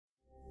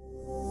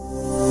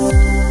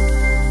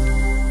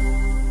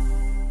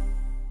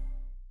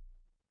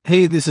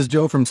Hey, this is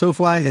Joe from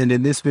SoFly, and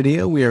in this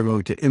video, we are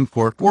going to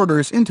import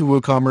orders into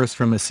WooCommerce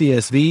from a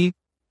CSV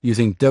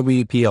using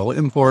WPL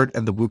import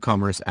and the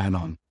WooCommerce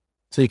add-on.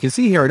 So you can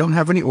see here, I don't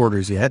have any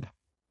orders yet.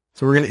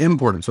 So we're going to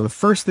import them. So the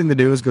first thing to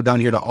do is go down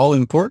here to All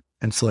Import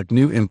and select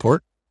New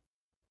Import.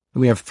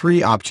 And we have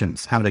three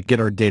options, how to get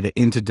our data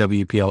into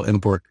WPL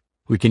import.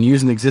 We can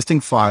use an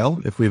existing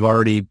file if we've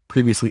already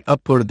previously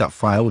uploaded that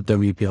file with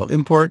WPL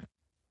import.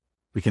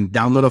 We can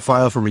download a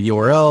file from a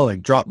URL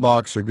like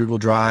Dropbox or Google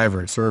Drive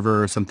or a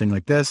server or something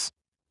like this.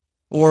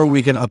 Or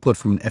we can upload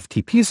from an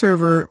FTP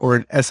server or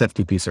an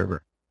SFTP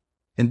server.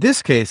 In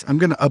this case, I'm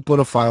going to upload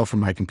a file from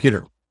my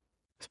computer.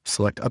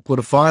 Select Upload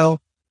a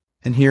File,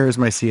 and here is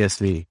my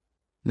CSV.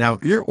 Now,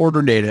 your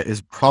order data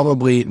is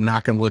probably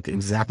not going to look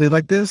exactly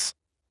like this.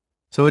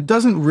 So it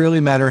doesn't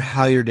really matter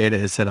how your data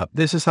is set up.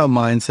 This is how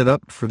mine's set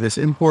up for this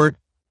import.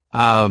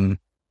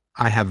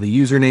 I have the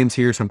usernames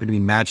here, so I'm going to be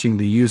matching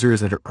the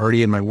users that are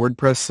already in my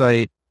WordPress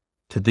site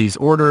to these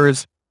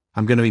orders.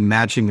 I'm going to be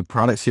matching the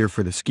products here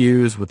for the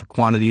SKUs with the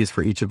quantities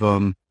for each of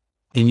them.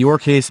 In your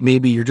case,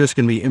 maybe you're just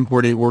going to be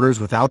importing orders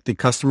without the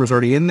customers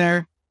already in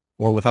there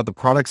or without the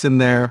products in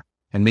there.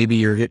 And maybe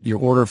your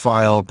order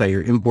file that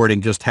you're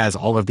importing just has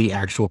all of the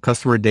actual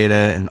customer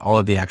data and all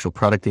of the actual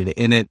product data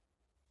in it.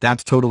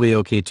 That's totally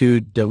okay too.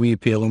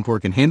 WPL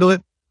import can handle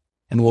it.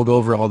 And we'll go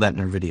over all that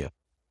in our video.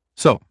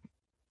 So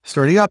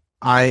starting up,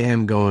 I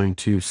am going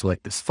to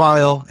select this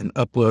file and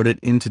upload it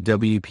into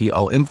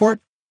WPL import.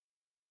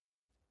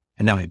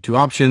 And now we have two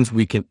options.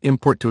 We can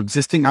import to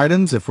existing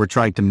items if we're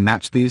trying to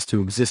match these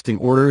to existing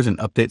orders and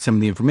update some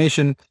of the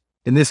information.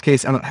 In this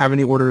case, I don't have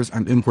any orders.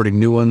 I'm importing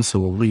new ones, so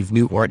we'll leave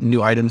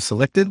new items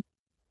selected.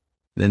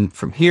 Then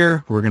from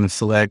here, we're going to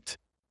select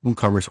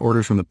WooCommerce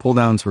Orders from the pull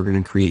down. So we're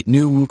going to create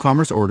new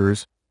WooCommerce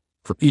Orders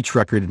for each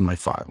record in my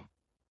file.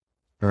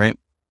 All right.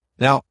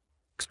 Now,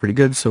 looks pretty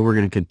good. So we're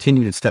going to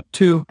continue to step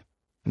 2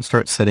 and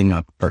start setting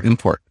up our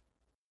import.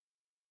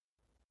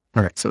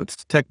 All right. So it's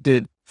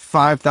detected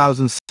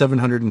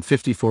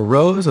 5,754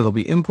 rows that'll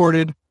be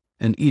imported,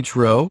 and each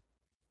row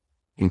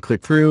you can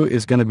click through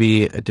is going to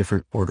be a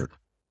different order.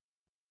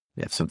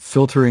 We have some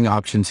filtering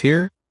options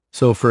here.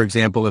 So for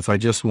example, if I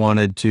just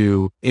wanted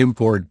to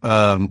import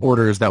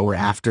orders that were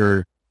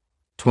after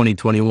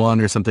 2021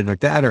 or something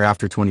like that, or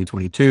after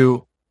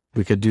 2022,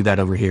 we could do that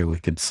over here. We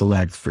could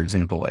select, for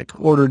example, like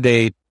order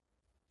date,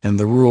 and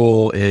the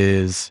rule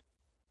is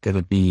going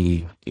to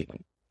be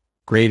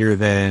greater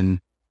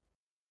than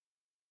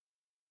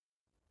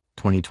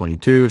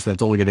 2022. So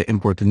that's only going to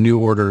import the new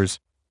orders,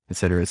 et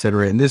cetera, et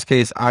cetera. In this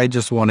case, I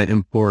just want to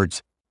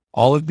import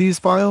all of these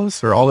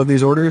files or all of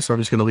these orders. So I'm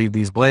just going to leave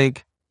these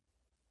blank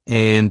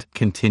and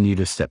continue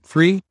to step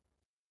 3.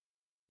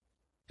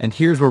 And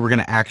here's where we're going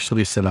to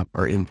actually set up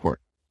our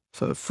import.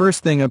 So the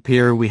first thing up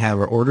here, we have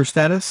our order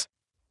status.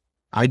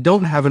 I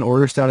don't have an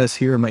order status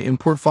here in my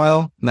import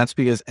file, and that's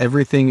because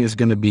everything is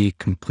going to be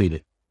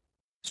completed.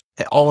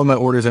 All of my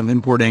orders I'm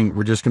importing,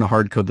 we're just going to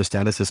hard code the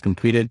status as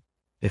completed.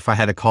 If I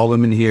had a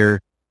column in here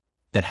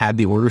that had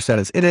the order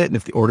status in it, and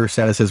if the order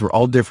statuses were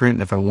all different,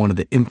 and if I wanted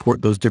to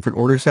import those different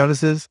order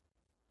statuses,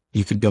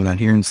 you could go down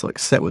here and select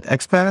Set with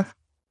XPath,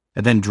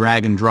 and then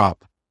drag and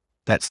drop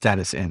that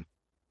status in.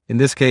 In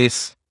this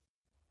case,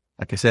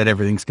 like I said,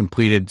 everything's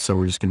completed, so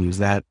we're just going to use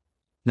that.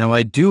 Now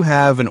I do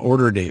have an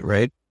order date,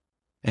 right?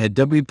 And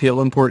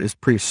WPL import is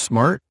pretty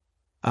smart.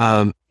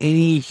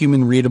 Any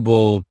human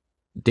readable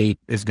date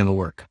is going to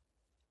work.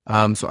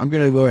 So I'm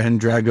going to go ahead and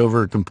drag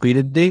over a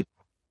completed date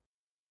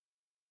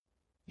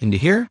into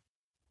here.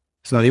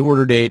 So now the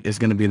order date is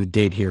going to be the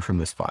date here from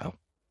this file.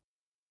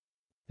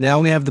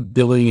 Now we have the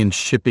billing and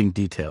shipping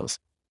details.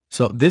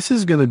 So this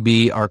is going to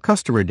be our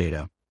customer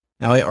data.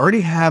 Now I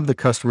already have the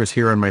customers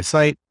here on my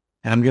site,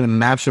 and I'm going to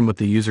match them with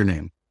the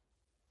username.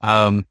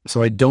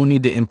 So I don't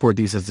need to import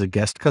these as a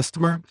guest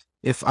customer.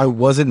 If I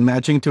wasn't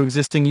matching to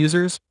existing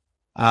users,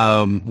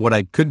 what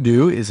I could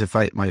do is if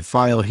my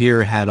file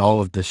here had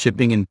all of the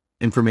shipping and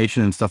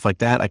information and stuff like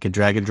that, I could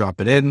drag and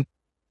drop it in.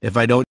 If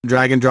I don't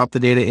drag and drop the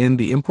data in,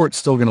 the import's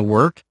still going to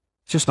work.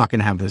 It's just not going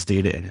to have this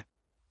data in it.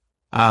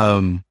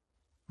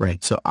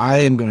 Right. So I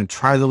am going to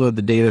try to load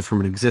the data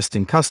from an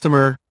existing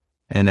customer.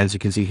 And as you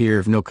can see here,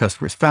 if no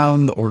customer is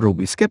found, the order will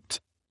be skipped.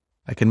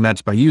 I can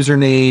match by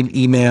username,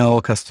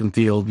 email, custom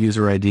field,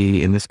 user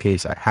ID. In this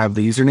case, I have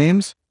the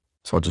usernames.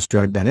 So I'll just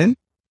drag that in.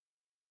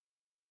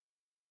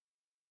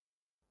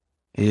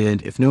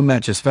 And if no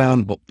match is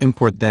found, we'll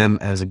import them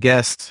as a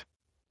guest,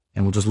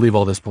 and we'll just leave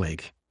all this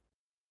blank.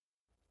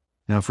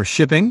 Now for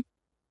shipping,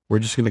 we're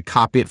just going to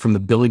copy it from the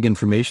billing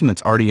information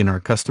that's already in our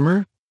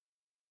customer.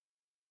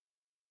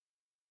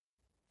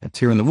 That's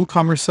here on the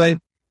WooCommerce site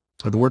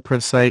or the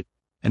WordPress site,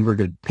 and we're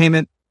good.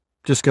 Payment,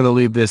 just going to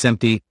leave this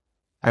empty.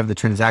 I have the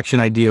transaction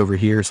ID over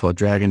here, so I'll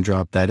drag and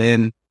drop that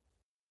in.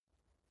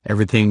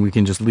 Everything, we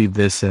can just leave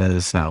this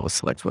as, let's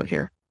select what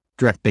here.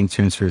 Direct bank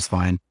transfer is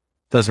fine.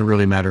 Doesn't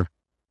really matter.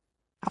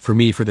 For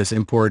me, for this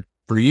import,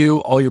 for you,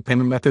 all your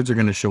payment methods are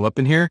going to show up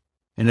in here.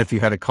 And if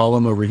you had a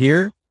column over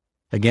here,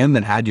 again,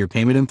 that had your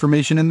payment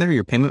information in there,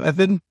 your payment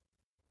method,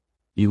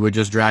 you would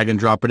just drag and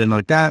drop it in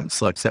like that,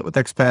 select Set with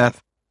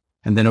XPath,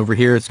 And then over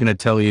here, it's going to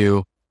tell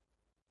you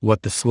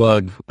what the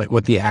slug, like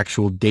what the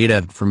actual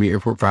data from your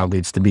import file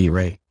needs to be,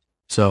 right?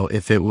 So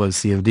if it was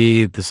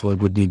CFD, the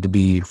slug would need to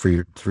be for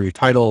your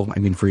title. I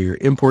mean, for your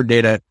import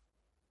data,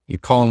 your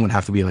column would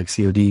have to be like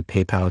COD,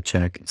 PayPal,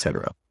 check,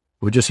 etc.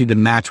 We just need to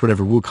match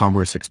whatever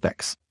WooCommerce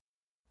expects.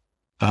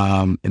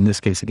 In this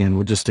case, again,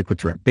 we'll just stick with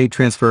direct bank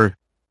transfer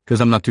because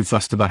I'm not too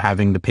fussed about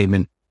having the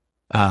payment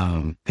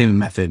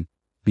method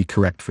be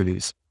correct for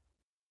these.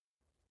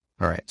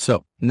 All right.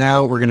 So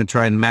now we're going to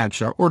try and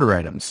match our order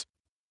items.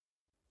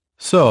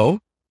 So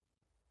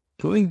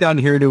going down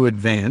here to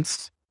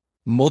advanced,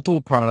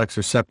 multiple products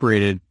are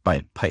separated by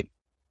a pipe.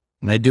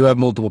 And I do have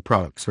multiple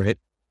products, right?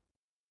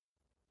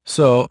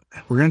 So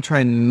we're going to try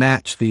and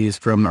match these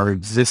from our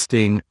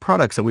existing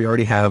products that we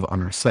already have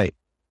on our site.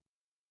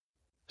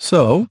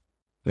 So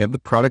we have the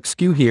product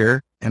SKU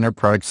here and our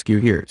product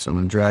SKU here. So I'm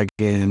going to drag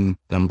in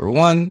number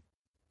 1.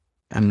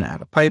 I'm going to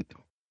add a pipe.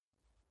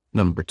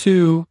 Number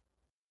 2,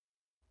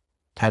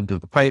 add to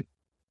the pipe.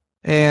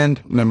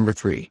 And number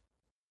 3.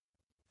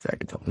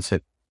 Drag it down. That's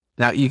it.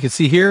 Now you can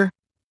see here,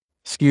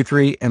 SKU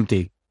 3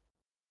 empty,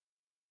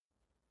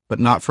 but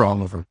not for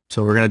all of them.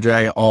 So we're going to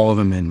drag all of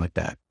them in like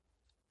that.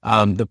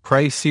 The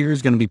price here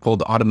is going to be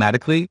pulled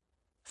automatically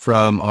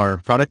from our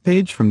product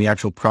page, from the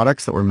actual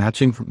products that we're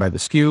matching by the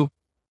SKU.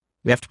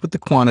 We have to put the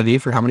quantity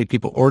for how many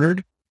people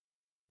ordered.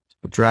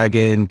 We'll drag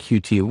in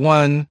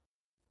QT1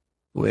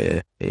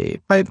 with a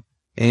pipe,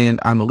 and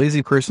I'm a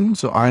lazy person,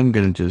 so I'm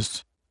going to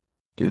just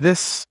do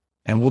this,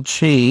 and we'll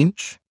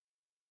change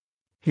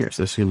here.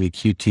 So this is going to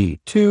be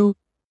QT2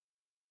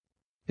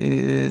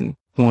 and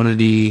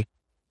quantity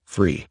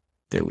 3.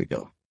 There we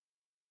go.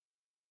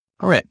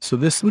 All right, so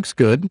this looks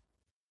good.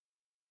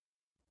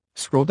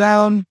 Scroll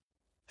down,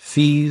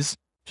 fees,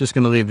 just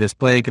going to leave this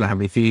blank. I don't have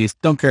any fees.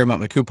 Don't care about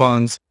my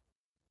coupons.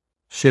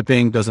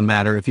 Shipping doesn't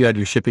matter. If you had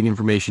your shipping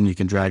information, you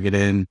can drag it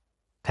in.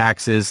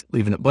 Taxes,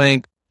 leaving it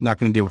blank. Not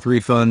going to deal with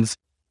refunds.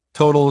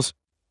 Totals,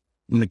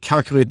 I'm going to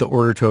calculate the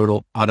order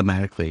total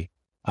automatically.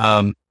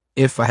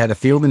 If I had a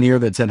field in here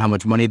that said how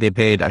much money they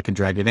paid, I could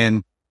drag it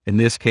in. In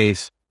this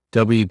case,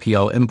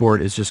 WPL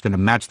import is just going to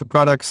match the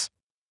products,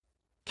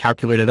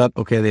 calculate it up.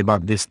 Okay, they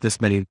bought this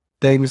many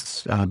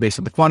things based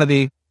on the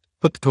quantity.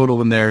 Put the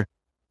total in there,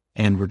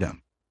 and we're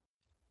done.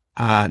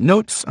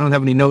 Notes, I don't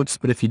have any notes,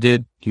 but if you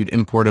did, you'd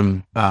import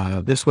them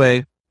this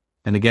way.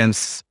 And again,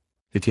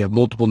 if you have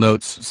multiple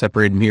notes,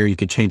 separate them here. You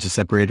could change the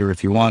separator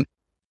if you want.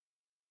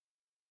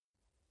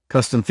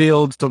 Custom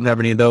fields, don't have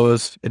any of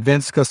those.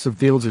 Advanced custom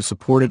fields are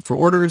supported for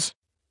orders.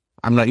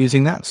 I'm not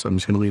using that, so I'm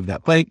just going to leave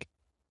that blank.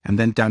 And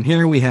then down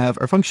here, we have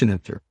our function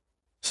editor.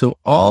 So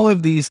all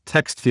of these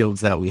text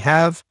fields that we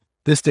have,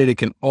 this data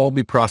can all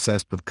be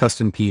processed with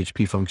custom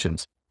PHP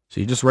functions. So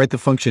you just write the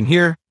function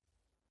here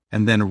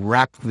and then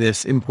wrap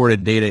this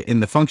imported data in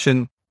the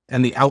function,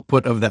 and the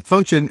output of that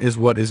function is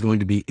what is going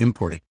to be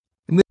importing.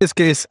 In this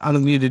case, I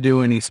don't need to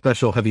do any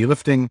special heavy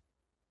lifting.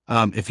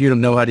 If you don't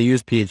know how to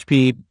use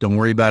PHP, don't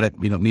worry about it.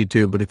 You don't need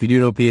to, but if you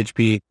do know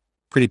PHP,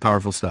 pretty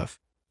powerful stuff.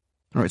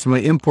 All right, so my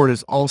import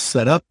is all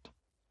set up.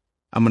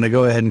 I'm going to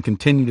go ahead and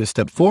continue to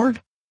step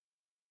forward.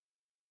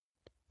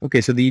 Okay,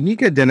 so the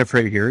unique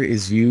identifier here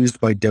is used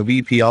by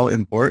WPL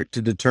import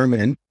to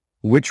determine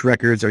which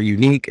records are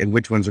unique and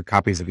which ones are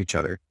copies of each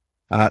other.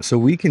 So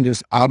we can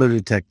just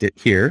auto-detect it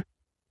here,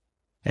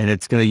 and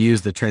it's going to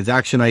use the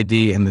transaction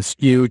ID and the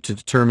SKU to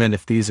determine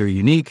if these are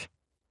unique.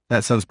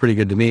 That sounds pretty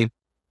good to me.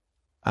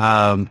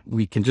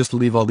 We can just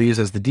leave all these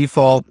as the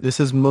default. This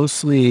is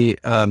mostly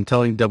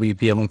telling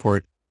WPL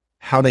import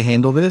how to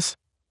handle this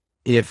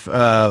if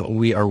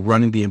we are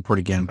running the import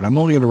again, but I'm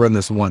only going to run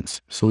this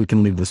once, so we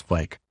can leave this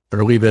blank,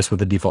 or leave this with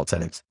the default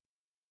settings.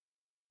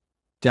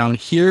 Down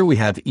here, we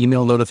have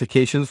email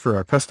notifications for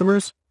our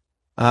customers.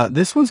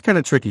 This one's kind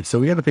of tricky, so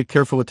we got to pay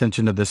careful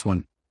attention to this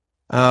one.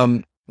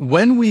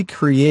 When we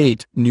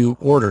create new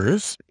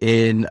orders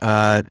in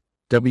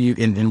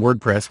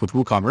WordPress with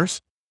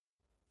WooCommerce,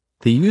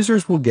 the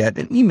users will get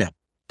an email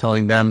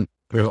telling them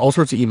there's all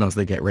sorts of emails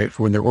they get, right,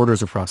 for when their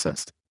orders are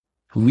processed.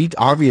 We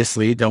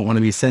obviously don't want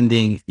to be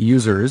sending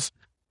users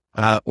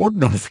order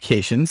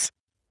notifications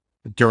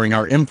during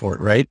our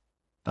import, right?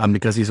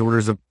 Because these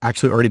orders have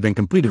actually already been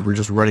completed. We're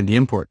just running the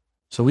import.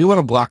 So we want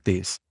to block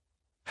these.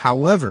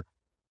 However,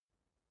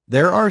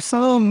 there are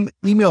some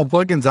email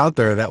plugins out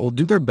there that will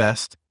do their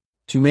best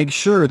to make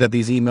sure that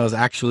these emails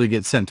actually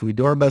get sent. We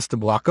do our best to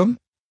block them,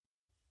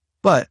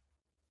 but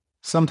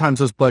sometimes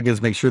those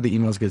plugins make sure the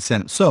emails get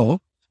sent. So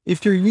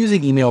if you're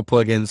using email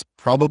plugins,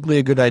 probably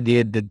a good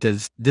idea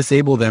to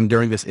disable them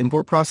during this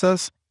import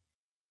process,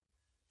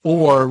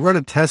 or run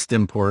a test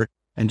import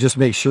and just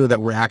make sure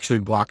that we're actually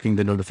blocking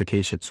the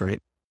notifications,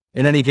 right?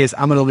 In any case,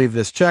 I'm going to leave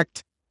this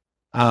checked.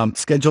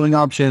 Scheduling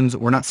options,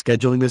 we're not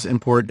scheduling this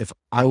import. If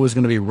I was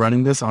going to be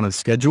running this on a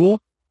schedule,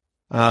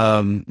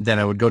 then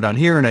I would go down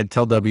here and I'd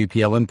tell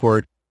WPL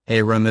import,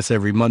 hey, run this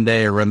every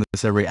Monday or run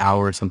this every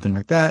hour or something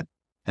like that.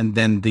 And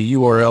then the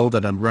URL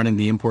that I'm running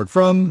the import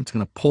from, it's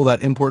going to pull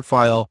that import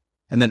file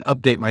and then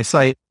update my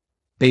site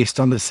based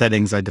on the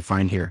settings I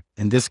define here.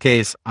 In this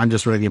case, I'm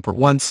just running the import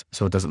once,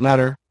 so it doesn't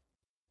matter.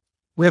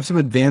 We have some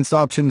advanced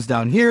options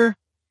down here.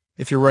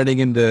 If you're running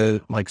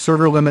into like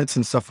server limits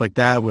and stuff like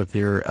that with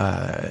your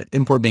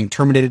import being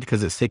terminated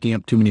because it's taking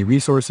up too many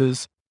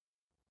resources,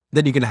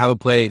 then you can have a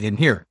play in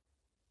here.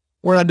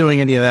 We're not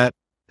doing any of that.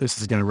 This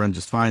is going to run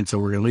just fine. So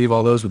we're going to leave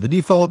all those with the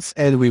defaults,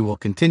 and we will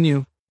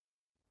continue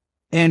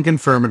and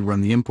confirm and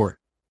run the import.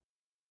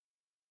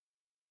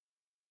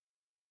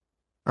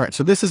 All right,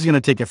 so this is going to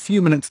take a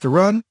few minutes to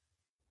run.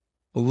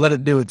 We'll let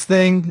it do its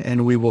thing,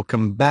 and we will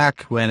come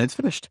back when it's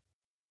finished.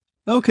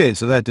 Okay,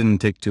 so that didn't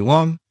take too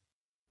long.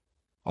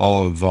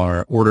 All of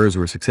our orders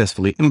were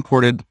successfully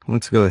imported.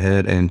 Let's go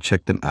ahead and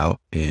check them out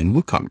in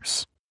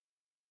WooCommerce.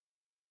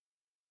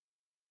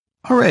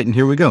 All right, and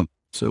here we go.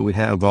 So we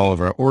have all of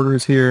our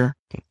orders here.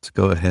 Let's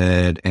go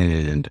ahead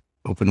and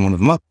open one of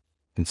them up.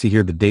 You can see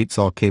here the dates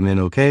all came in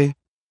okay,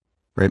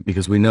 right?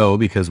 Because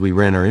we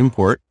ran our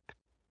import,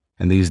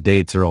 and these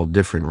dates are all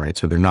different, right?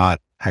 So they're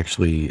not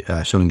actually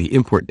showing the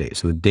import date.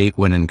 So the date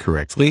went in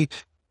correctly.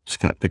 Just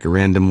kind of pick a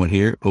random one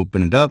here,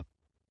 open it up.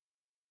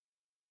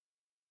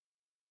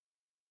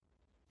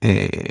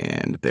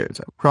 And there's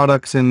our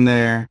products in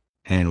there,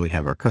 and we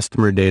have our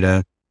customer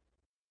data,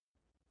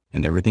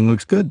 and everything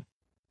looks good.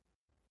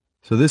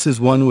 So this is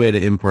one way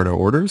to import our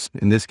orders.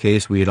 In this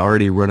case, we had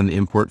already run an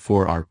import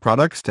for our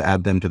products to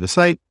add them to the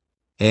site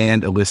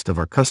and a list of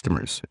our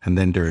customers. And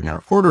then during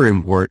our order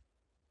import,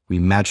 we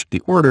matched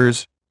the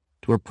orders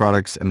to our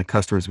products and the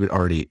customers we'd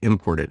already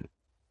imported.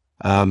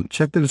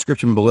 Check the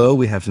description below.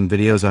 We have some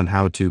videos on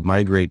how to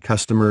migrate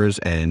customers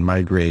and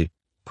migrate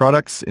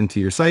products into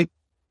your site,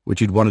 which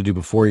you'd want to do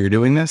before you're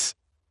doing this.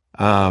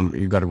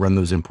 You've got to run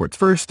those imports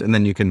first, and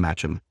then you can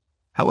match them.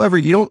 However,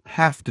 you don't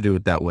have to do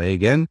it that way.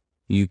 Again,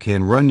 you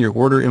can run your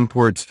order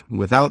imports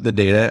without the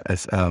data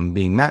as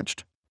being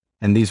matched,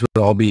 and these would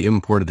all be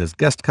imported as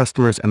guest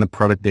customers, and the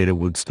product data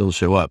would still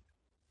show up.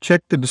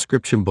 Check the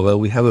description below.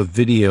 We have a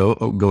video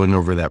going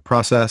over that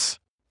process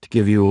to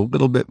give you a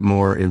little bit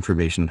more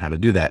information on how to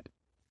do that.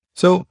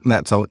 So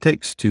that's all it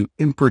takes to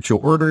import your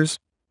orders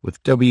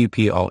with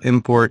WP All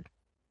Import.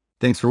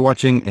 Thanks for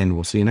watching, and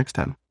we'll see you next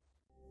time.